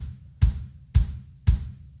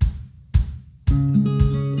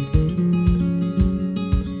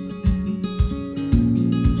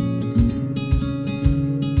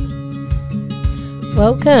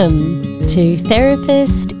Welcome to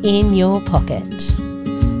Therapist in Your Pocket,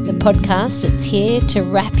 the podcast that's here to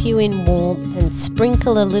wrap you in warmth and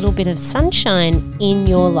sprinkle a little bit of sunshine in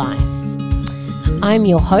your life. I'm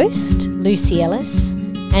your host, Lucy Ellis,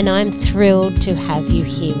 and I'm thrilled to have you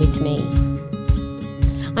here with me.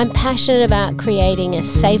 I'm passionate about creating a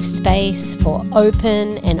safe space for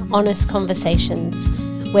open and honest conversations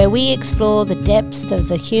where we explore the depths of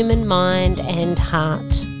the human mind and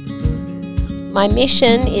heart. My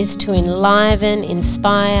mission is to enliven,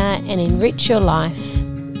 inspire, and enrich your life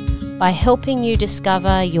by helping you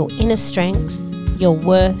discover your inner strength, your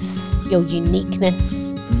worth, your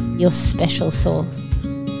uniqueness, your special source.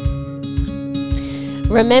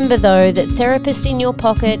 Remember though that Therapist in Your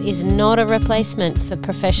Pocket is not a replacement for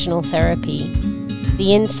professional therapy.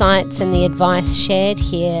 The insights and the advice shared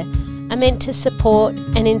here are meant to support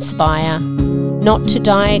and inspire, not to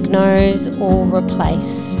diagnose or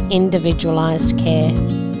replace individualized care.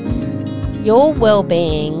 Your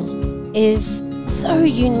well-being is so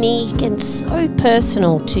unique and so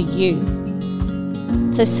personal to you.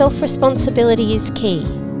 So self-responsibility is key.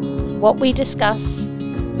 What we discuss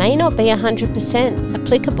may not be 100%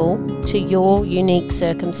 applicable to your unique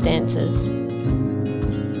circumstances.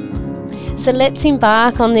 So let's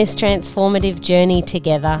embark on this transformative journey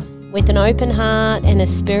together with an open heart and a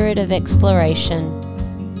spirit of exploration.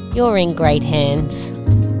 You're in great hands,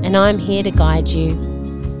 and I'm here to guide you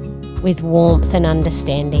with warmth and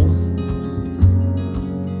understanding.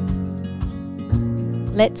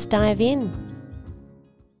 Let's dive in.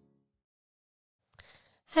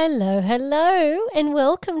 Hello, and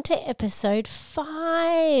welcome to episode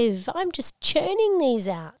 5. I'm just churning these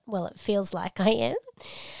out. Well, it feels like I am.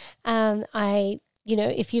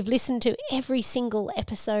 If you've listened to every single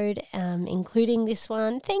episode, including this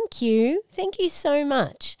one, thank you. Thank you so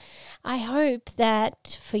much. I hope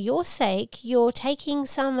that for your sake, you're taking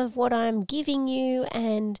some of what I'm giving you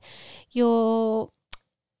and you're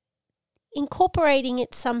incorporating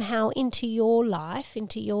it somehow into your life,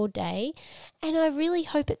 into your day. And I really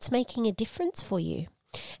hope it's making a difference for you.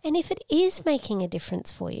 And if it is making a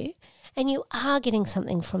difference for you, and you are getting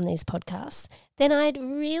something from these podcasts, then I'd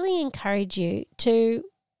really encourage you to,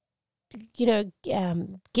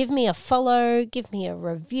 give me a follow, give me a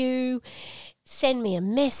review, send me a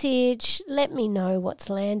message, let me know what's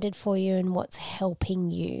landed for you and what's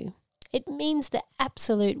helping you. It means the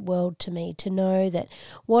absolute world to me to know that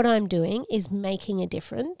what I'm doing is making a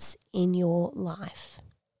difference in your life.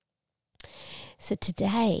 So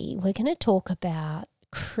today we're going to talk about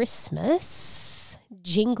Christmas.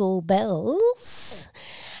 Jingle bells.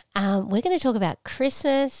 We're going to talk about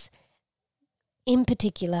Christmas, in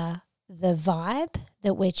particular, the vibe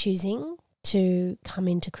that we're choosing to come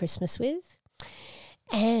into Christmas with,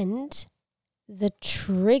 and the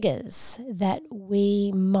triggers that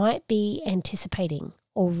we might be anticipating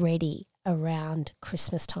already around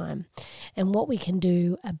Christmas time, and what we can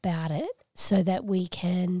do about it so that we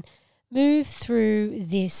can move through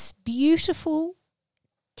this beautiful,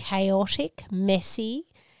 chaotic, messy,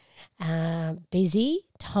 busy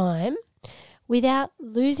time without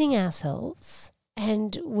losing ourselves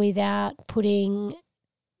and without putting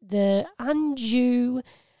the undue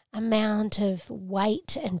amount of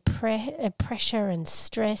weight and pressure and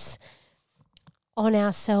stress on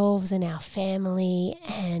ourselves and our family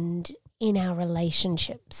and in our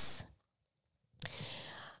relationships.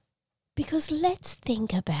 Because let's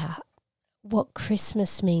think about what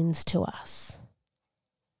Christmas means to us.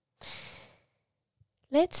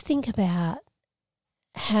 Let's think about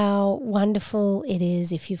how wonderful it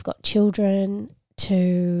is if you've got children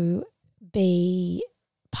to be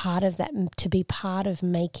part of that, to be part of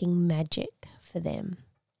making magic for them.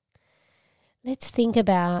 Let's think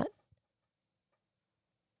about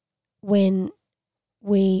when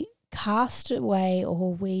we cast away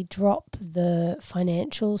or we drop the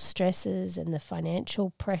financial stresses and the financial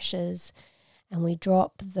pressures, and we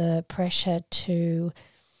drop the pressure to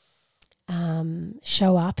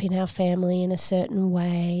show up in our family in a certain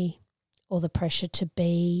way, or the pressure to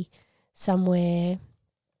be somewhere.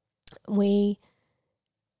 We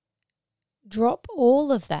drop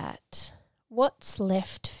all of that. What's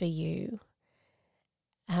left for you?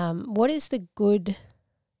 What is the good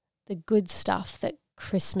stuff that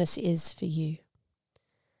Christmas is for you?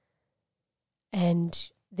 And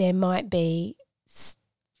there might be,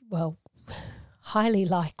 highly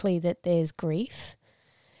likely that there's grief.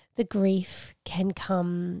 The grief can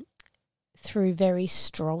come through very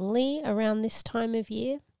strongly around this time of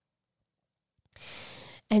year.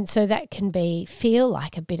 And so that can feel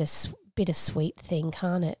like a bittersweet thing,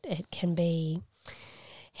 can't it? It can be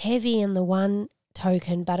heavy in the one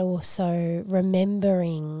token, but also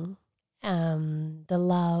remembering the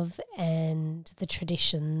love and the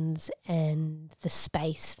traditions and the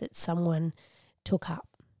space that someone took up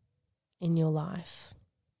in your life.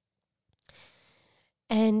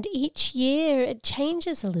 And each year it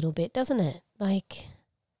changes a little bit, doesn't it? Like,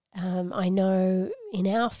 I know in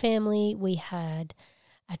our family we had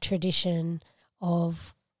a tradition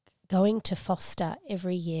of going to foster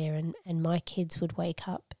every year, and my kids would wake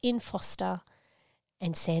up in foster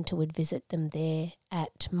and Santa would visit them there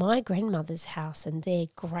at my grandmother's house and their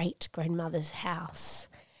great-grandmother's house.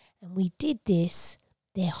 And we did this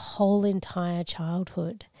their whole entire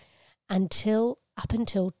childhood up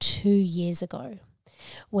until 2 years ago,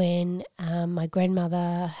 when my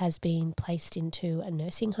grandmother has been placed into a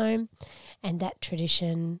nursing home, and that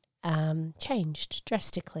tradition changed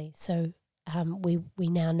drastically. So we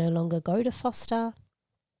now no longer go to foster.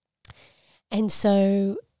 And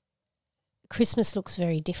so Christmas looks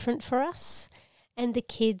very different for us, and the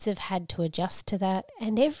kids have had to adjust to that,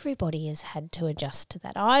 and everybody has had to adjust to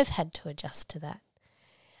that. I've had to adjust to that.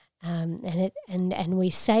 And we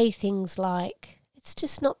say things like, it's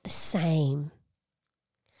just not the same.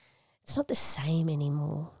 It's not the same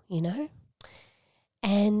anymore, you know?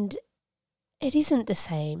 And it isn't the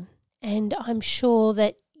same. And I'm sure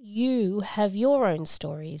that you have your own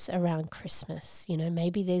stories around Christmas. You know,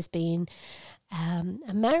 maybe there's been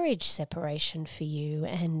a marriage separation for you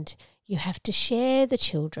and you have to share the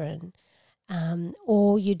children,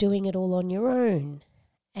 or you're doing it all on your own,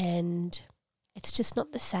 and it's just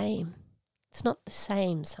not the same. It's not the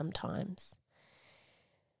same sometimes.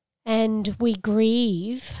 And we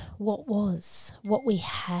grieve what was, what we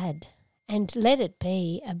had, and let it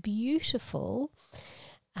be a beautiful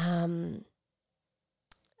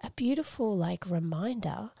like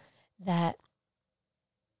reminder that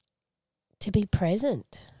to be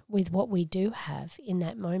present with what we do have in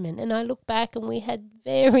that moment. And I look back and we had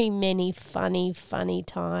very many funny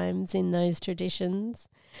times in those traditions.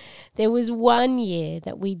 There was one year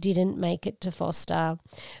that we didn't make it to foster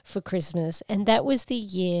for Christmas, and that was the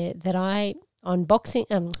year that on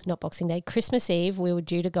Christmas Eve, we were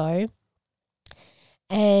due to go,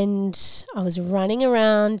 and I was running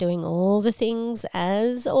around doing all the things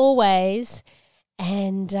as always,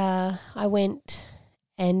 and I went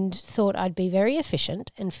and thought I'd be very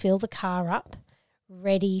efficient and fill the car up,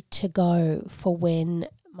 ready to go for when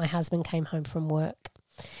my husband came home from work.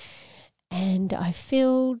 And I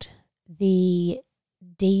filled the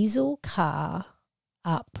diesel car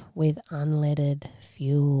up with unleaded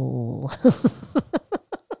fuel.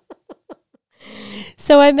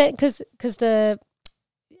 So I met, because the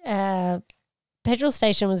petrol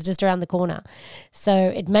station was just around the corner. So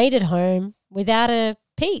it made it home without a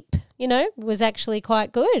peep, you know, was actually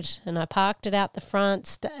quite good. And I parked it out the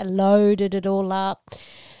front, loaded it all up.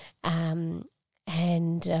 And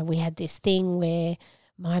we had this thing where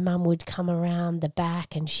my mum would come around the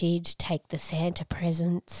back and she'd take the Santa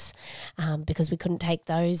presents, because we couldn't take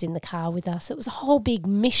those in the car with us. It was a whole big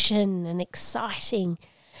mission and exciting.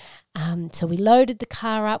 So we loaded the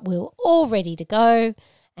car up. We were all ready to go.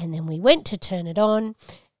 And then we went to turn it on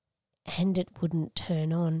and it wouldn't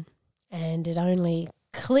turn on. And it only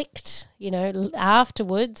clicked, you know,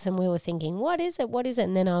 afterwards. And we were thinking, what is it? What is it?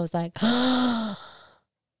 And then I was like, oh,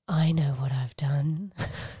 I know what I've done.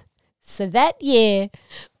 So that year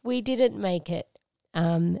we didn't make it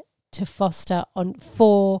to foster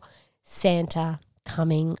for Santa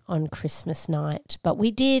coming on Christmas night. But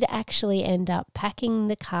we did actually end up packing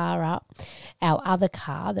the car up, our other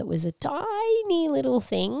car that was a tiny little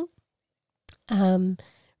thing,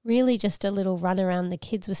 really just a little run around. The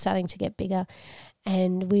kids were starting to get bigger,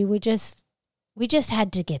 and we just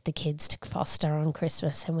had to get the kids to foster on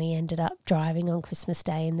Christmas, and we ended up driving on Christmas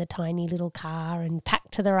Day in the tiny little car and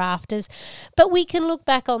packed to the rafters. But we can look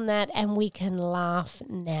back on that and we can laugh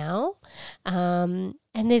now.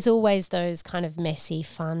 And there's always those kind of messy,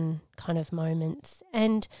 fun kind of moments.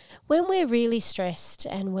 And when we're really stressed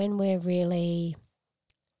and when we're really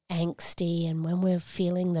angsty and when we're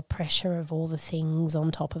feeling the pressure of all the things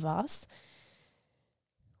on top of us,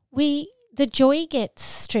 the joy gets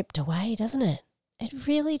stripped away, doesn't it? It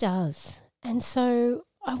really does. And so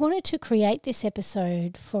I wanted to create this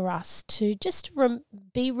episode for us to just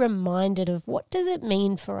be reminded of what does it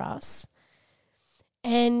mean for us,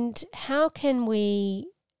 and how can we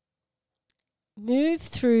move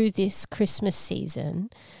through this Christmas season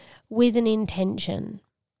with an intention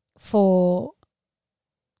for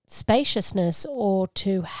spaciousness, or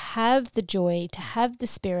to have the joy, to have the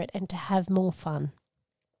spirit, and to have more fun.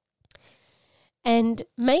 And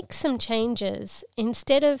make some changes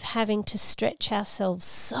instead of having to stretch ourselves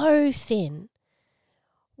so thin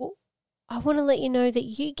I want to let you know that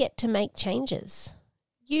you get to make changes.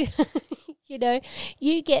 You,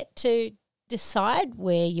 you get to decide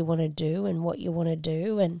where you want to do and what you want to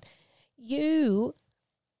do. And you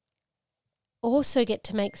also get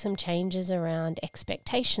to make some changes around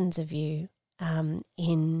expectations of you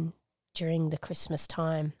during the Christmas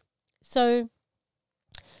time. So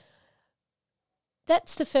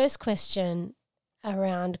that's the first question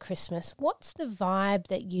around Christmas. What's the vibe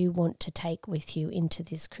that you want to take with you into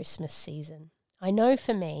this Christmas season? I know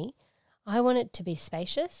for me, I want it to be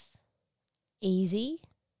spacious, easy,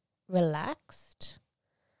 relaxed,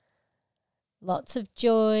 lots of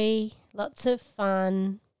joy, lots of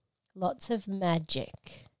fun, lots of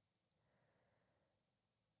magic.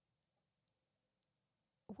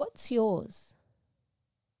 What's yours?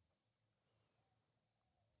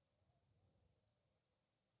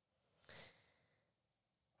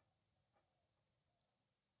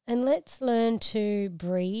 And let's learn to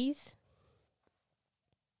breathe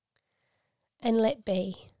and let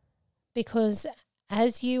be. Because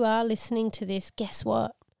as you are listening to this, guess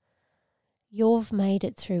what? You've made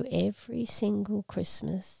it through every single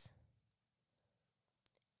Christmas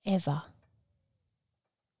ever.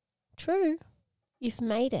 True, you've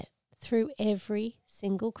made it through every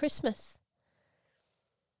single Christmas.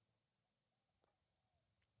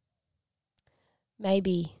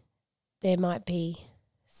 Maybe there might be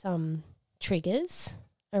some triggers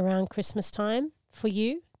around Christmas time for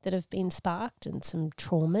you that have been sparked and some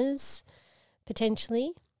traumas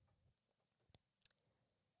potentially.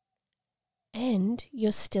 And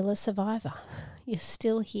you're still a survivor. You're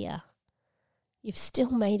still here. You've still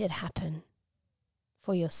made it happen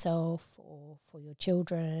for yourself or for your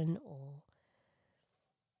children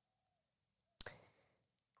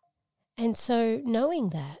And so knowing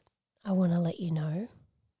that, I want to let you know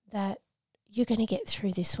that you're going to get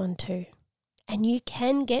through this one too. And you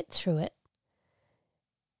can get through it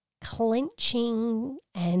clenching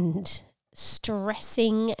and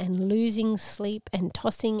stressing and losing sleep and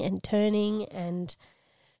tossing and turning and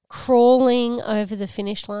crawling over the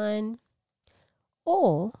finish line.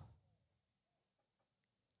 Or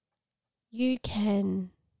you can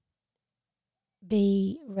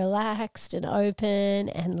be relaxed and open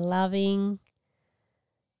and loving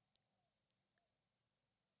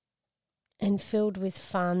and filled with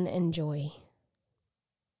fun and joy.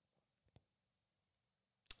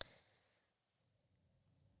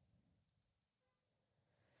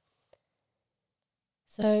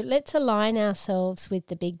 So let's align ourselves with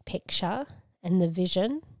the big picture and the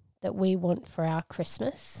vision that we want for our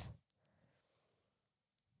Christmas.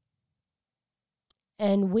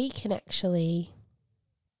 And we can actually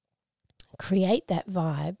create that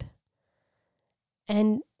vibe.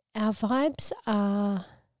 And our vibes are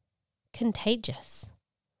contagious.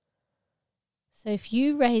 So if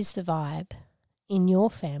you raise the vibe in your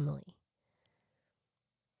family,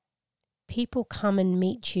 people come and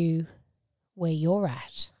meet you where you're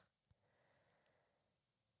at.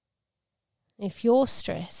 If you're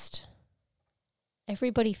stressed,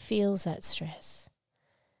 everybody feels that stress.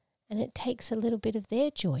 And it takes a little bit of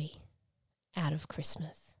their joy out of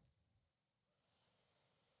Christmas.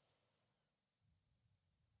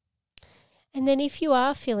 And then if you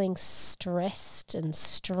are feeling stressed and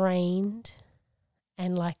strained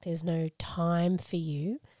and like there's no time for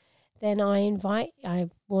you, then I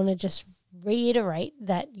want to just reiterate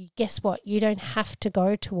that guess what? You don't have to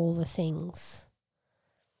go to all the things.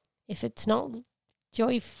 If it's not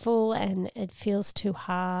joyful and it feels too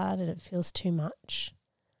hard and it feels too much,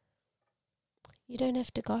 you don't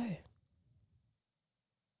have to go.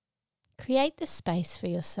 Create the space for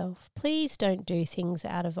yourself. Please don't do things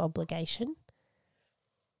out of obligation.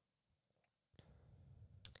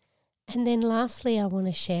 And then lastly, I want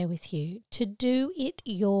to share with you to do it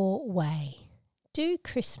your way. Do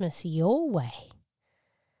Christmas your way.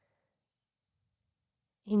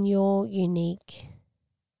 In your unique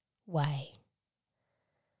way.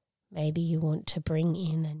 Maybe you want to bring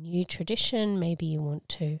in a new tradition. Maybe you want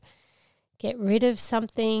to get rid of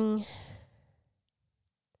something.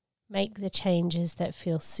 Make the changes that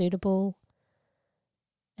feel suitable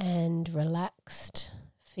and relaxed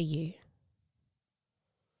for you.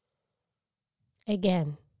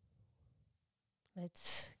 Again,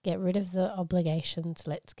 let's get rid of the obligations.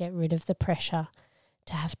 Let's get rid of the pressure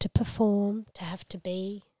to have to perform, to have to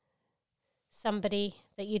be somebody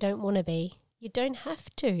that you don't want to be. You don't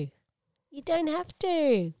have to. You don't have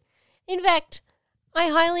to. In fact, I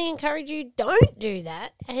highly encourage you, don't do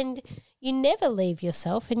that. And you never leave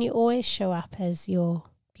yourself and you always show up as your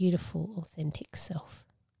beautiful, authentic self.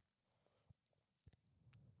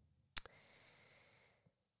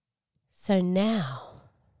 So now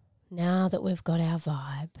now that we've got our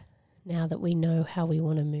vibe, now that we know how we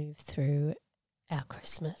want to move through our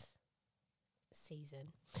Christmas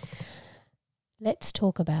season, let's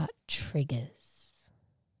talk about triggers.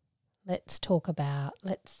 Let's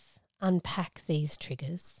unpack these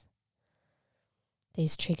triggers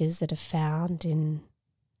that are found in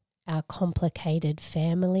our complicated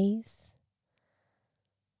families.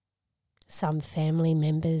 Some family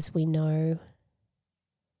members we know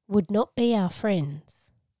would not be our friends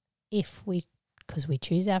because we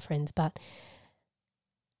choose our friends, but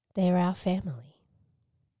they're our family.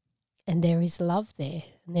 And there is love there,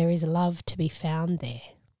 and there is love to be found there.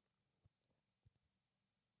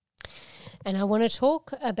 And I want to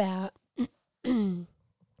talk about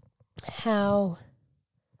how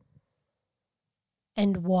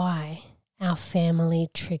and why our family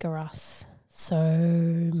trigger us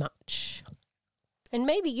so much. And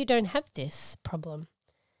maybe you don't have this problem,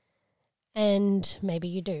 and maybe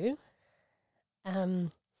you do.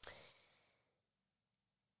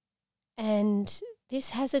 And this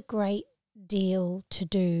has a great deal to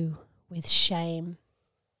do with shame.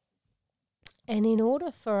 And in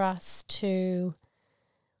order for us to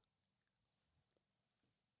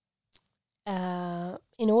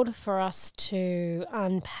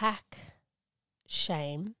unpack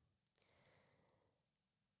shame,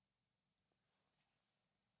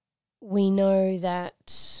 we know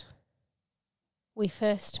that we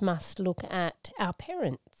first must look at our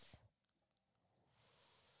parents.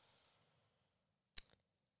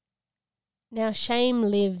 Now, shame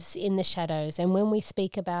lives in the shadows, and when we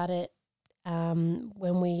speak about it,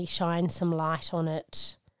 when we shine some light on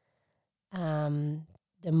it,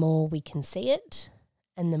 the more we can see it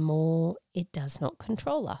and the more it does not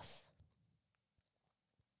control us.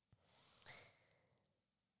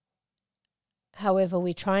 However,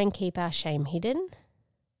 we try and keep our shame hidden.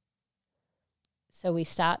 So we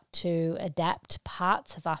start to adapt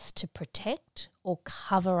parts of us to protect or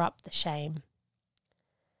cover up the shame.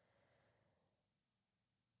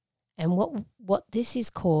 And what this is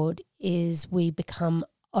called is we become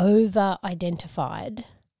over-identified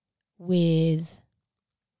with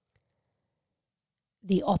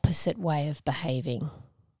the opposite way of behaving.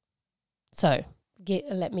 So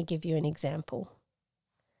let me give you an example.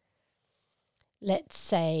 Let's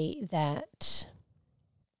say that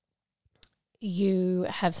you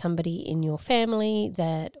have somebody in your family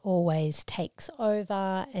that always takes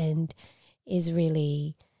over and is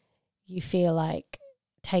really, you feel like,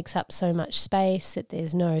 takes up so much space that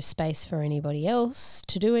there's no space for anybody else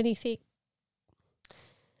to do anything.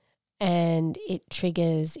 And it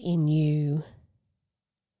triggers in you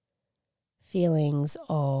feelings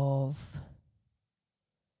of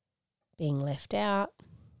being left out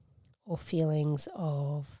or feelings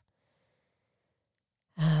of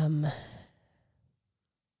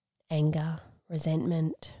anger,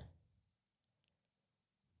 resentment.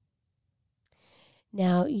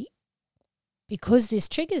 Now, because this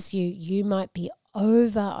triggers you, you might be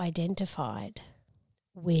over-identified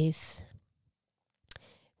with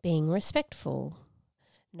being respectful,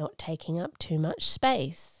 not taking up too much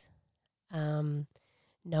space,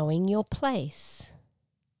 knowing your place,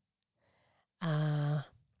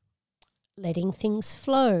 letting things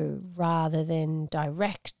flow rather than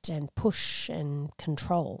direct and push and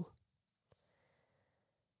control.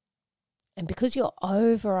 And because you're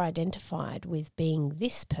over-identified with being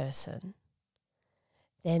this person,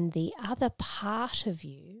 then the other part of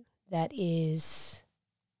you that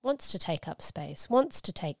wants to take up space, wants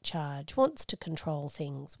to take charge, wants to control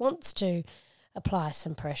things, wants to apply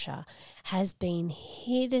some pressure, has been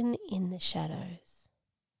hidden in the shadows.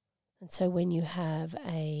 And so when you have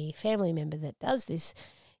a family member that does this,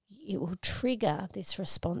 it will trigger this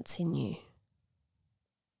response in you.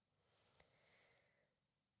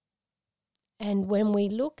 And when we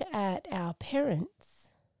look at our parents,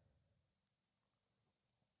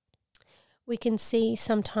 we can see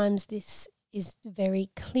sometimes this is very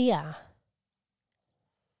clear.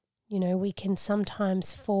 You know, we can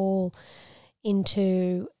sometimes fall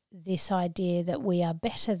into this idea that we are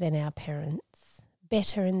better than our parents,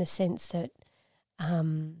 better in the sense that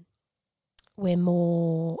we're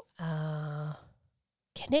more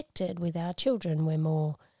connected with our children, we're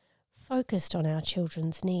more focused on our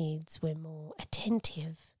children's needs, we're more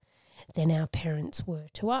attentive than our parents were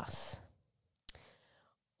to us.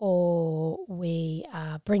 Or we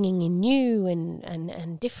are bringing in new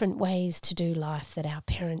and different ways to do life that our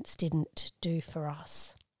parents didn't do for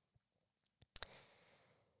us.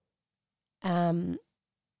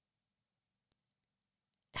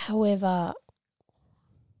 However,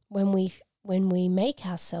 when we make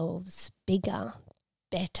ourselves bigger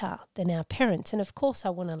better than our parents. And of course, I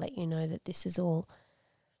want to let you know that this is all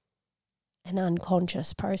an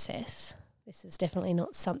unconscious process. This is definitely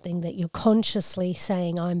not something that you're consciously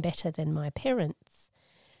saying, I'm better than my parents,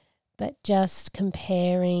 but just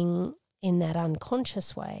comparing in that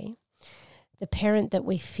unconscious way, the parent that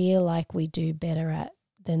we feel like we do better at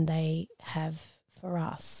than they have for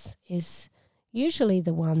us is usually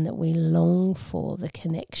the one that we long for the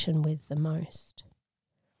connection with the most.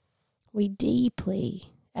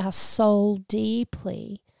 Our soul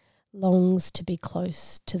deeply longs to be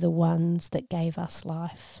close to the ones that gave us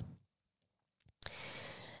life.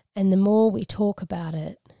 And the more we talk about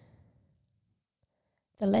it,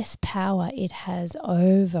 the less power it has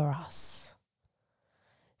over us.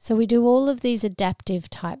 So we do all of these adaptive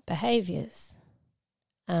type behaviors.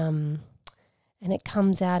 And it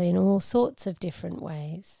comes out in all sorts of different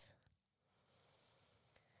ways.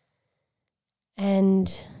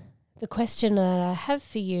 And the question that I have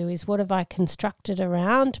for you is, what have I constructed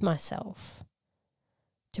around myself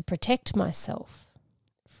to protect myself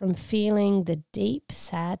from feeling the deep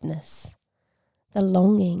sadness, the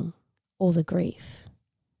longing, or the grief?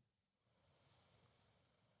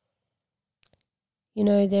 You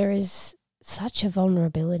know, there is such a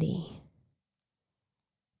vulnerability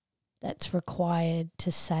that's required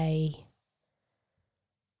to say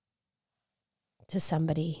to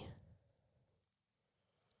somebody,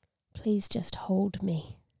 please just hold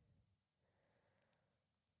me.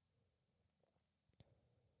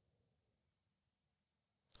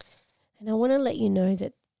 And I want to let you know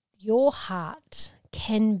that your heart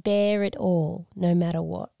can bear it all, no matter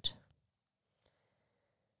what.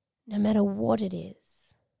 No matter what it is.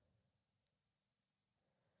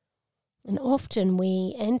 And often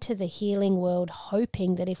we enter the healing world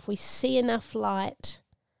hoping that if we see enough light,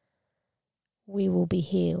 we will be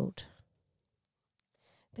healed.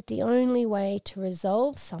 But the only way to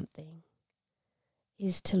resolve something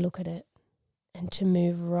is to look at it and to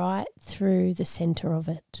move right through the center of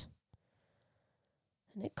it.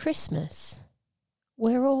 And at Christmas,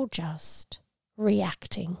 we're all just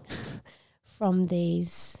reacting from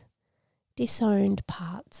these disowned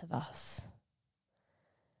parts of us.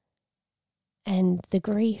 And the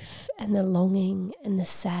grief and the longing and the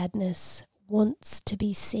sadness wants to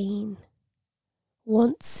be seen,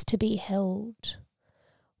 wants to be held,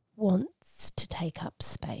 wants to take up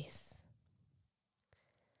space.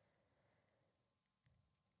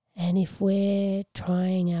 And if we're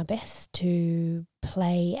trying our best to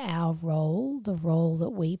play our role, the role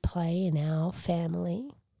that we play in our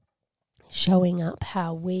family, showing up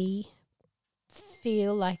how we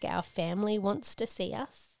feel like our family wants to see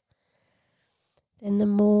us, then the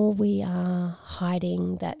more we are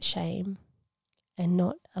hiding that shame and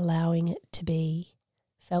not allowing it to be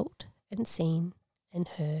felt and seen and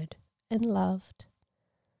heard and loved.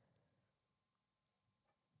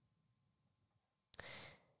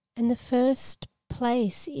 And the first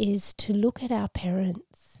place is to look at our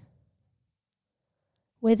parents.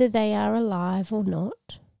 Whether they are alive or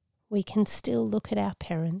not, we can still look at our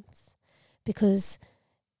parents, because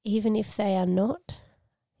even if they are not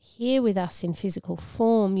here with us in physical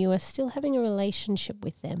form, you are still having a relationship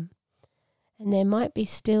with them. And there might be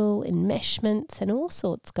still enmeshments and all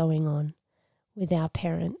sorts going on with our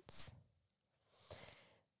parents.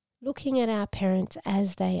 Looking at our parents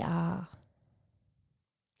as they are,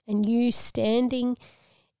 and you standing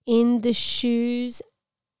in the shoes,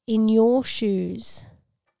 in your shoes,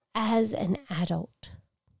 as an adult,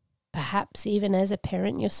 perhaps even as a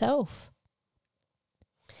parent yourself,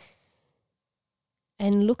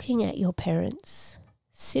 and looking at your parents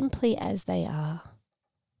simply as they are.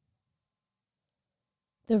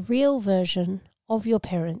 The real version of your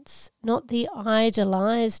parents, not the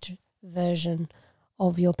idolized version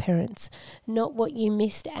of your parents, not what you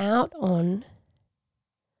missed out on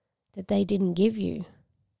that they didn't give you,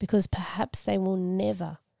 because perhaps they will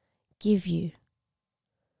never give you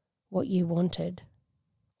what you wanted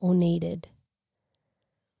or needed.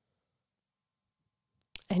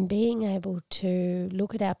 And being able to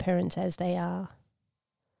look at our parents as they are,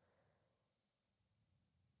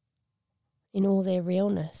 in all their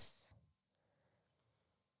realness.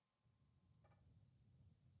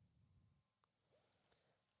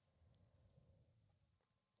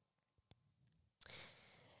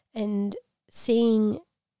 And seeing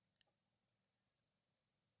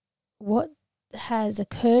what has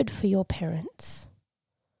occurred for your parents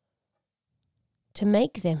to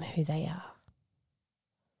make them who they are.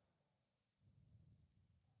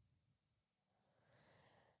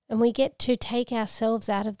 And we get to take ourselves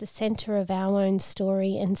out of the center of our own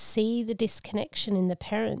story and see the disconnection in the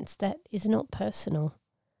parents that is not personal.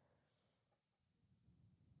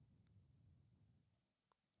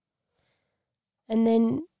 And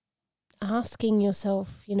then asking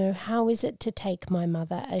yourself, how is it to take my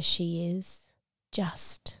mother as she is,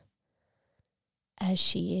 just as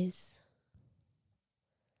she is?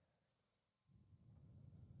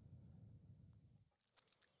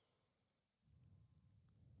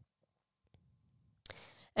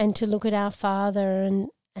 And to look at our Father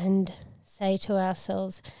and say to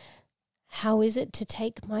ourselves, how is it to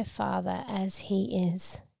take my Father as he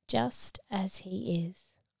is, just as he is?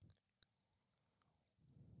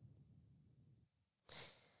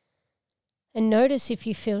 And notice if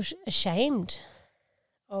you feel ashamed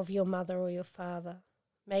of your mother or your father.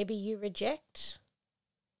 Maybe you reject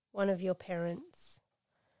one of your parents.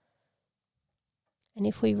 And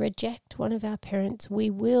if we reject one of our parents, we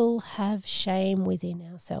will have shame within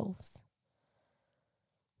ourselves.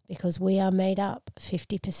 Because we are made up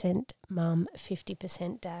 50% mum,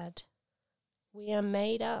 50% dad. We are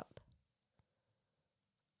made up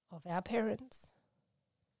of our parents.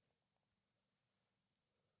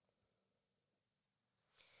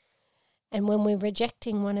 And when we're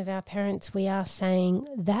rejecting one of our parents, we are saying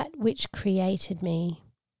that which created me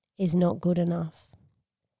is not good enough.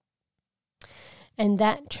 And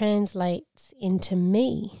that translates into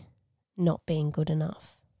me not being good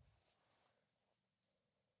enough.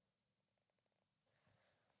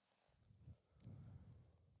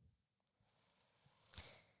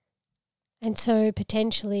 And so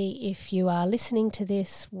potentially if you are listening to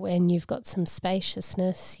this when you've got some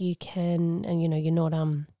spaciousness, you can, and you're not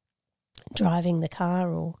driving the car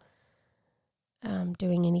or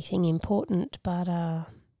doing anything important, but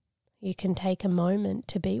you can take a moment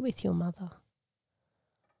to be with your mother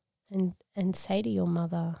and say to your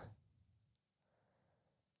mother,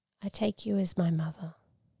 I take you as my mother.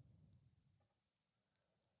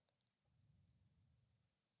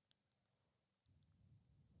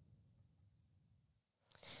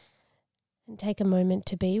 And take a moment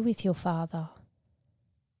to be with your father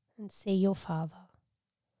and see your father.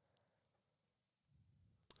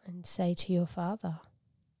 And say to your father,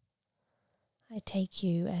 I take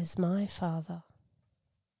you as my father.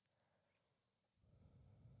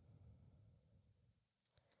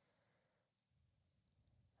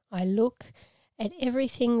 I look at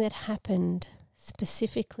everything that happened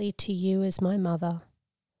specifically to you as my mother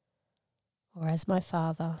or as my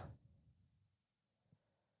father.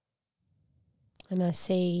 And I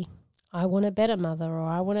see, I want a better mother or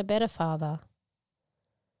I want a better father.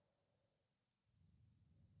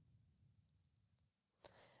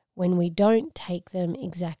 When we don't take them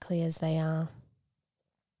exactly as they are.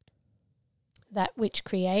 That which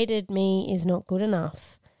created me is not good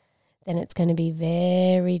enough, then it's going to be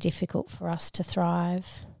very difficult for us to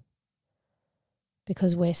thrive.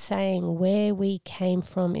 Because we're saying where we came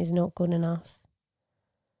from is not good enough.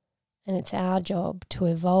 And it's our job to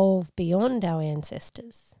evolve beyond our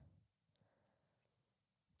ancestors.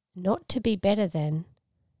 Not to be better than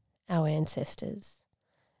our ancestors,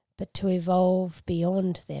 but to evolve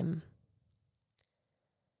beyond them.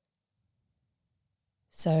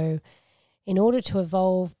 So, in order to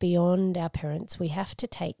evolve beyond our parents, we have to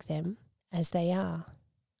take them as they are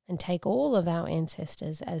and take all of our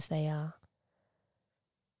ancestors as they are.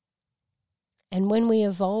 And when we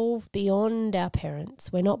evolve beyond our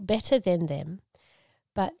parents, we're not better than them,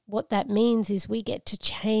 but what that means is we get to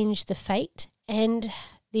change the fate and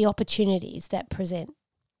the opportunities that present.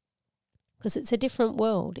 Because it's a different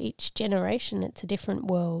world. Each generation, it's a different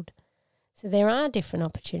world. So there are different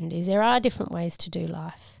opportunities. There are different ways to do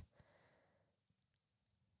life.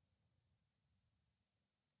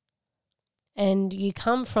 And you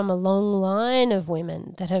come from a long line of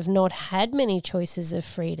women that have not had many choices of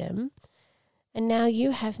freedom, and now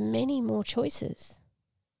you have many more choices.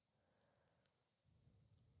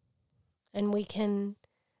 And we can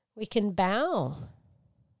bow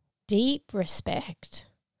deep respect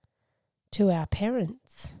to our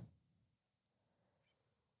parents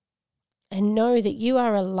and know that you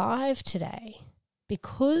are alive today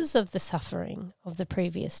because of the suffering of the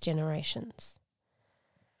previous generations.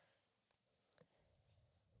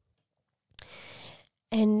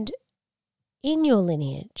 And in your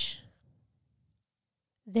lineage,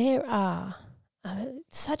 there are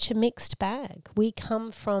such a mixed bag. We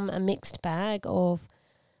come from a mixed bag of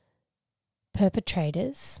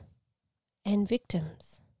perpetrators and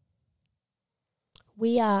victims.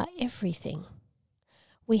 We are everything.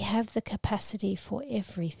 We have the capacity for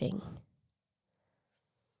everything.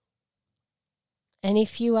 And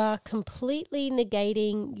if you are completely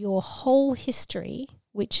negating your whole history,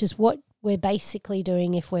 which is what we're basically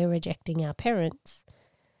doing if we're rejecting our parents,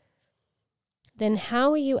 then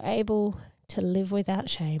how are you able to live without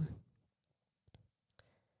shame?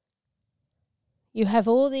 You have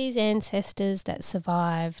all these ancestors that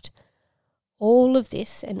survived all of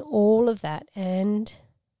this and all of that, and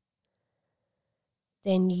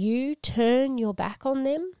then you turn your back on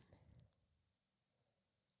them.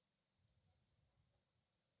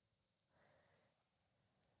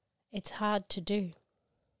 It's hard to do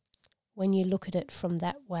when you look at it from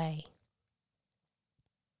that way.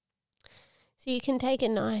 So you can take a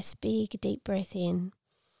nice big deep breath in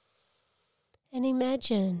and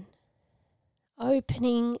imagine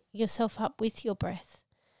opening yourself up with your breath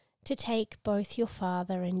to take both your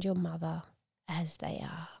father and your mother as they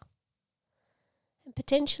are. And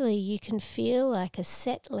potentially you can feel like a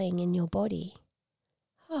settling in your body.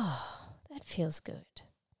 Oh, that feels good.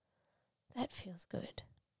 That feels good.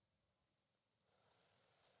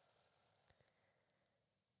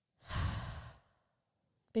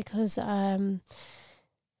 Because and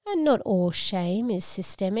not all shame is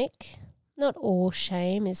systemic. Not all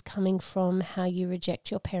shame is coming from how you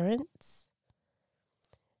reject your parents.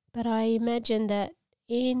 But I imagine that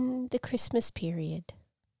in the Christmas period,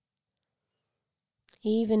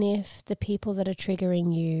 even if the people that are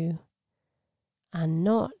triggering you are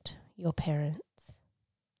not your parents,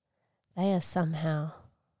 they are somehow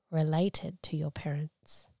related to your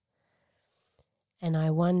parents. And I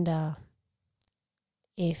wonder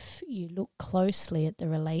if you look closely at the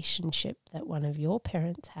relationship that one of your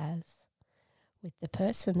parents has with the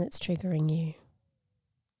person that's triggering you,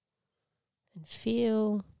 and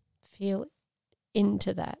feel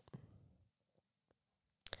into that.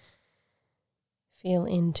 Feel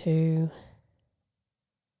into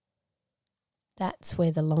that's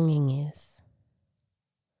where the longing is.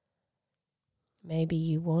 Maybe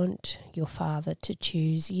you want your father to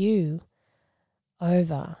choose you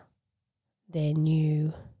over their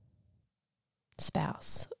new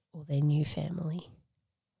spouse or their new family.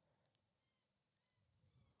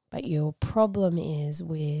 But your problem is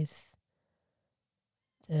with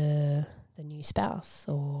the new spouse,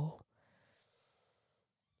 or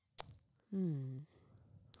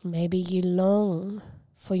maybe you long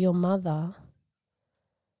for your mother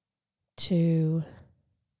to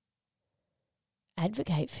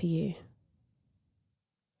advocate for you.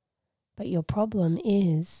 But your problem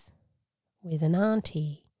is with an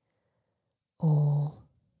auntie or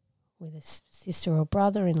with a sister or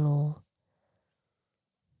brother-in-law.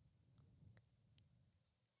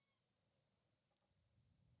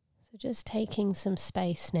 So just taking some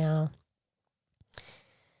space now.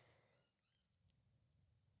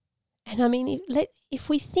 And I mean, if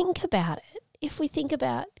we think about it, if we think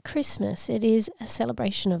about Christmas, it is a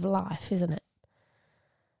celebration of life, isn't it?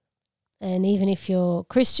 And even if you're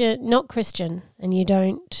Christian, not Christian, and you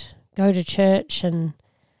don't go to church, and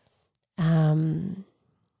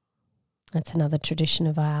that's another tradition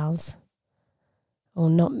of ours, or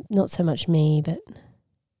not so much me, but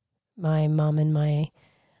my mum and my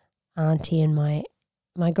auntie and my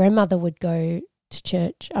grandmother would go to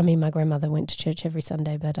church. I mean, my grandmother went to church every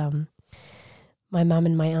Sunday, but my mum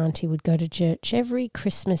and my auntie would go to church every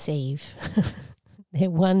Christmas Eve. Their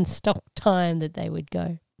one stop time that they would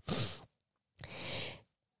go.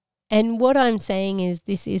 And what I'm saying is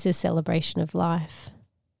this is a celebration of life.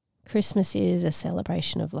 Christmas is a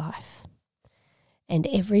celebration of life. And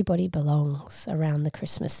everybody belongs around the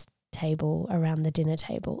Christmas table, around the dinner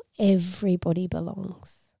table. Everybody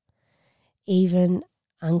belongs. Even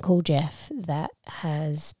Uncle Jeff that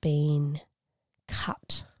has been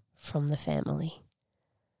cut from the family.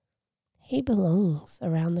 He belongs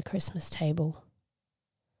around the Christmas table.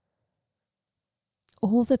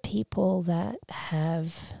 All the people that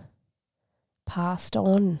have passed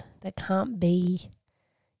on, that can't be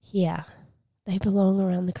here, they belong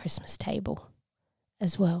around the Christmas table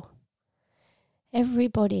as well.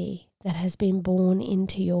 Everybody that has been born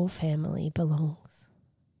into your family belongs.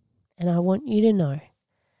 And I want you to know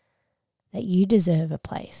that you deserve a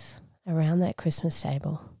place around that Christmas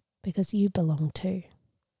table because you belong too.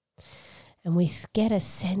 And we get a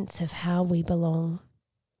sense of how we belong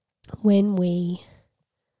when we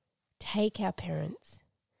take our parents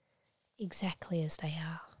exactly as they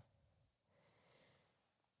are.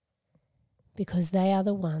 Because they are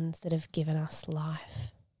the ones that have given us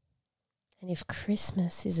life. And if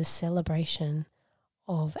Christmas is a celebration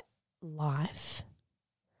of life,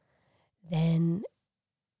 then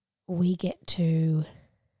we get to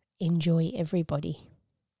enjoy everybody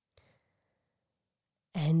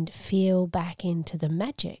and feel back into the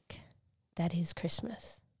magic that is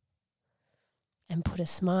Christmas, and put a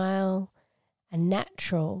smile, a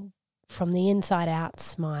natural, from the inside out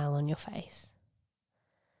smile on your face.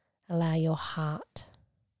 Allow your heart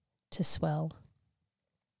to swell.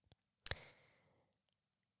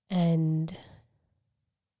 And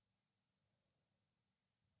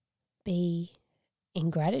be in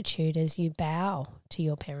gratitude as you bow to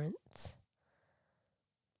your parents.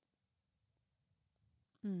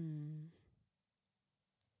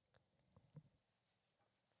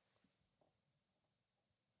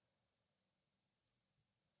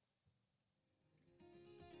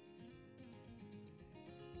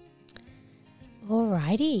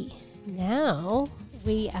 Alrighty, now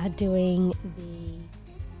we are doing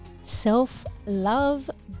the self-love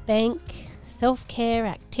bank self-care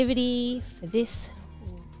activity for this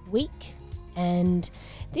week. And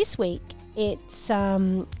this week it's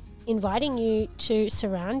inviting you to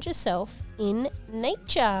surround yourself in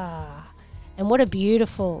nature. And what a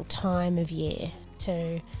beautiful time of year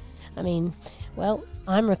I'm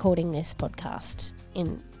recording this podcast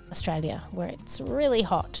in Australia where it's really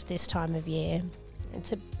hot this time of year.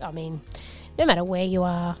 No matter where you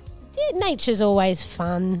are, nature's always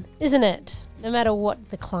fun, isn't it? No matter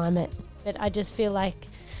what the climate. But I just feel like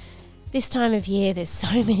this time of year there's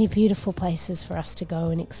so many beautiful places for us to go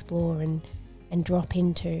and explore and drop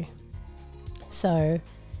into. So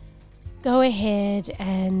go ahead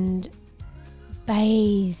and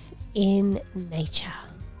bathe in nature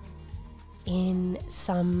in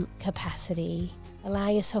some capacity. Allow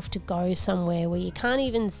yourself to go somewhere where you can't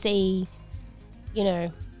even see,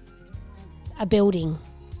 a building,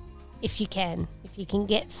 if you can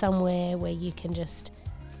get somewhere where you can just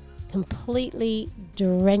completely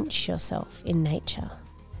drench yourself in nature.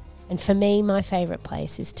 And for me, my favourite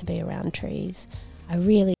place is to be around trees.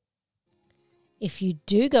 If you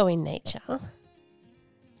do go in nature,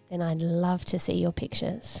 then I'd love to see your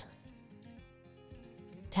pictures.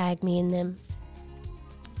 Tag me in them.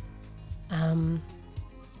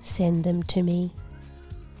 Send them to me.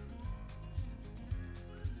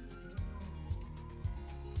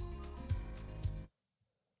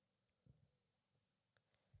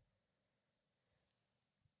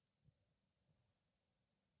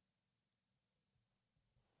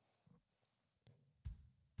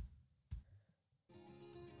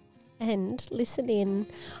 And listen in,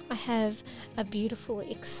 I have a beautiful,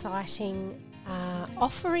 exciting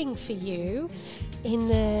offering for you in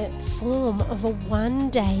the form of a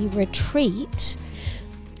one-day retreat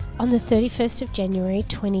on the 31st of January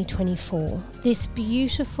 2024. This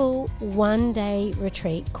beautiful one-day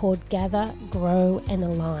retreat called Gather, Grow and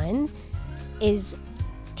Align is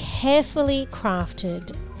carefully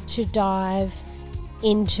crafted to dive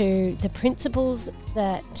into the principles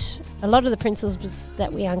that a lot of the principles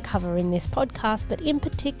that we uncover in this podcast, but in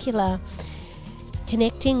particular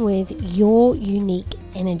connecting with your unique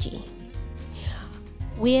energy.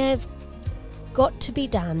 We have got to be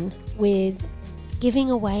done with giving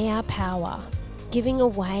away our power, giving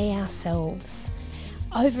away ourselves,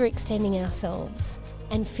 overextending ourselves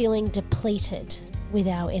and feeling depleted with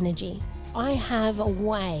our energy. I have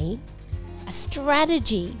a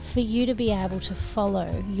strategy for you to be able to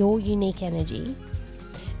follow your unique energy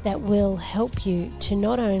that will help you to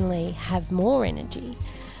not only have more energy,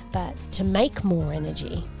 but to make more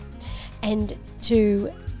energy and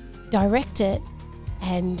to direct it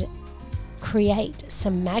and create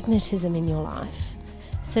some magnetism in your life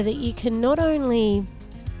so that you can not only,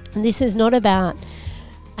 this is not about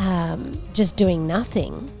just doing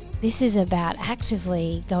nothing, this is about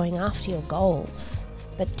actively going after your goals,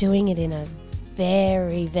 but doing it in a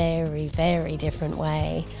very, very, very different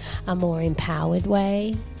way, a more empowered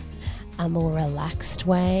way, a more relaxed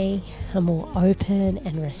way, a more open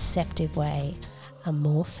and receptive way, a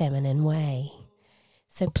more feminine way.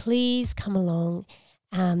 So please come along,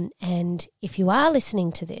 and if you are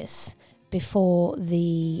listening to this before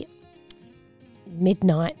the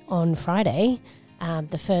midnight on Friday,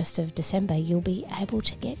 the 1st of December, you'll be able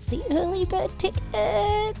to get the early bird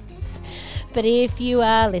tickets. But if you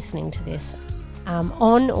are listening to this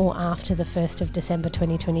on or after the 1st of December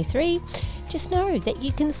 2023, just know that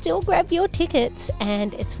you can still grab your tickets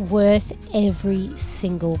and it's worth every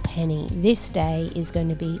single penny. This day is going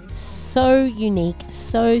to be so unique,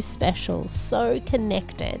 so special, so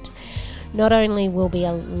connected. Not only will be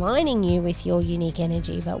aligning you with your unique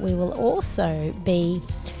energy, but we will also be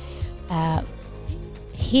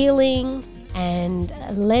healing and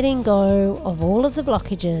letting go of all of the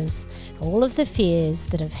blockages, all of the fears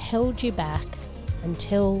that have held you back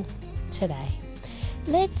until today.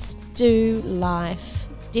 Let's do life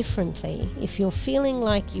differently. If you're feeling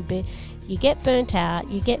like you get burnt out,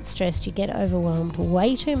 you get stressed, you get overwhelmed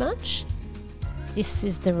way too much, this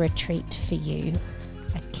is the retreat for you.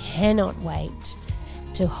 I cannot wait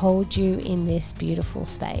to hold you in this beautiful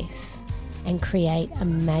space and create a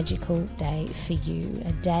magical day for you,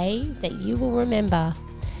 a day that you will remember,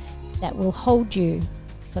 that will hold you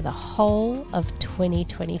for the whole of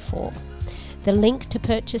 2024. The link to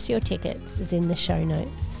purchase your tickets is in the show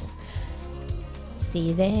notes. See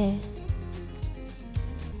you there.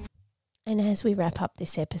 And as we wrap up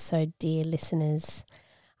this episode, dear listeners,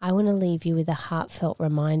 I want to leave you with a heartfelt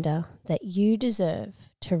reminder that you deserve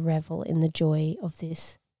to revel in the joy of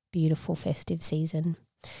this beautiful festive season.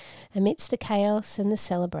 Amidst the chaos and the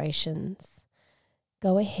celebrations,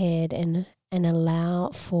 go ahead and allow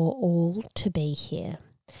for all to be here,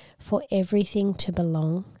 for everything to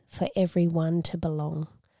belong, for everyone to belong,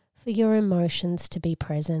 for your emotions to be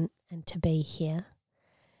present and to be here.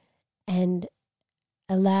 And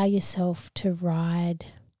allow yourself to ride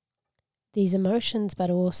these emotions, but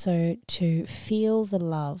also to feel the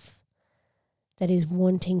love that is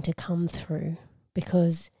wanting to come through.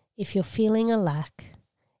 Because if you're feeling a lack,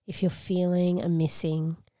 if you're feeling a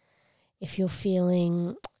missing, if you're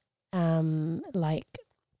feeling like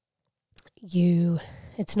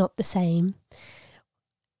it's not the same,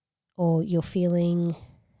 or you're feeling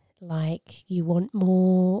like you want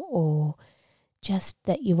more, or just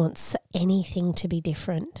that you want anything to be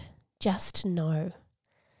different, just know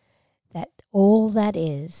that all that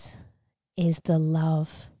is the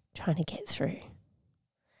love trying to get through.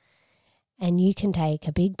 And you can take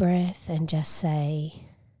a big breath and just say,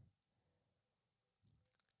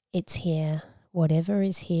 it's here. Whatever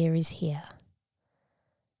is here is here.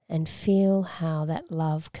 And feel how that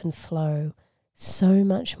love can flow so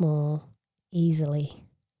much more easily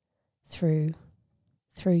through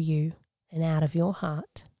you and out of your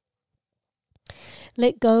heart.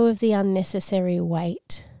 Let go of the unnecessary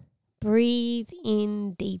weight. Breathe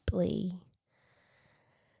in deeply.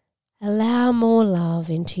 Allow more love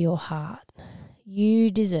into your heart. You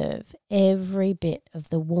deserve every bit of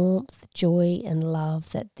the warmth, joy, and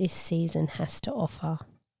love that this season has to offer.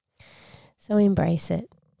 So embrace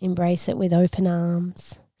it. Embrace it with open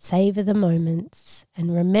arms. Savor the moments.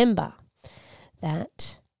 And remember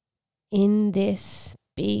that in this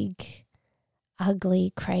big,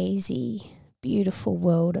 ugly, crazy, beautiful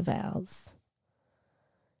world of ours,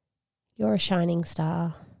 you're a shining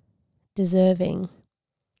star, deserving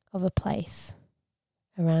of a place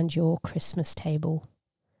around your Christmas table.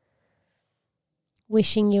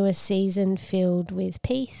 Wishing you a season filled with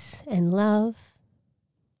peace and love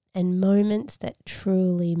and moments that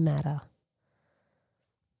truly matter.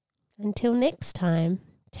 Until next time,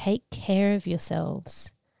 take care of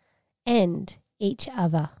yourselves and each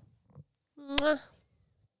other. Mwah.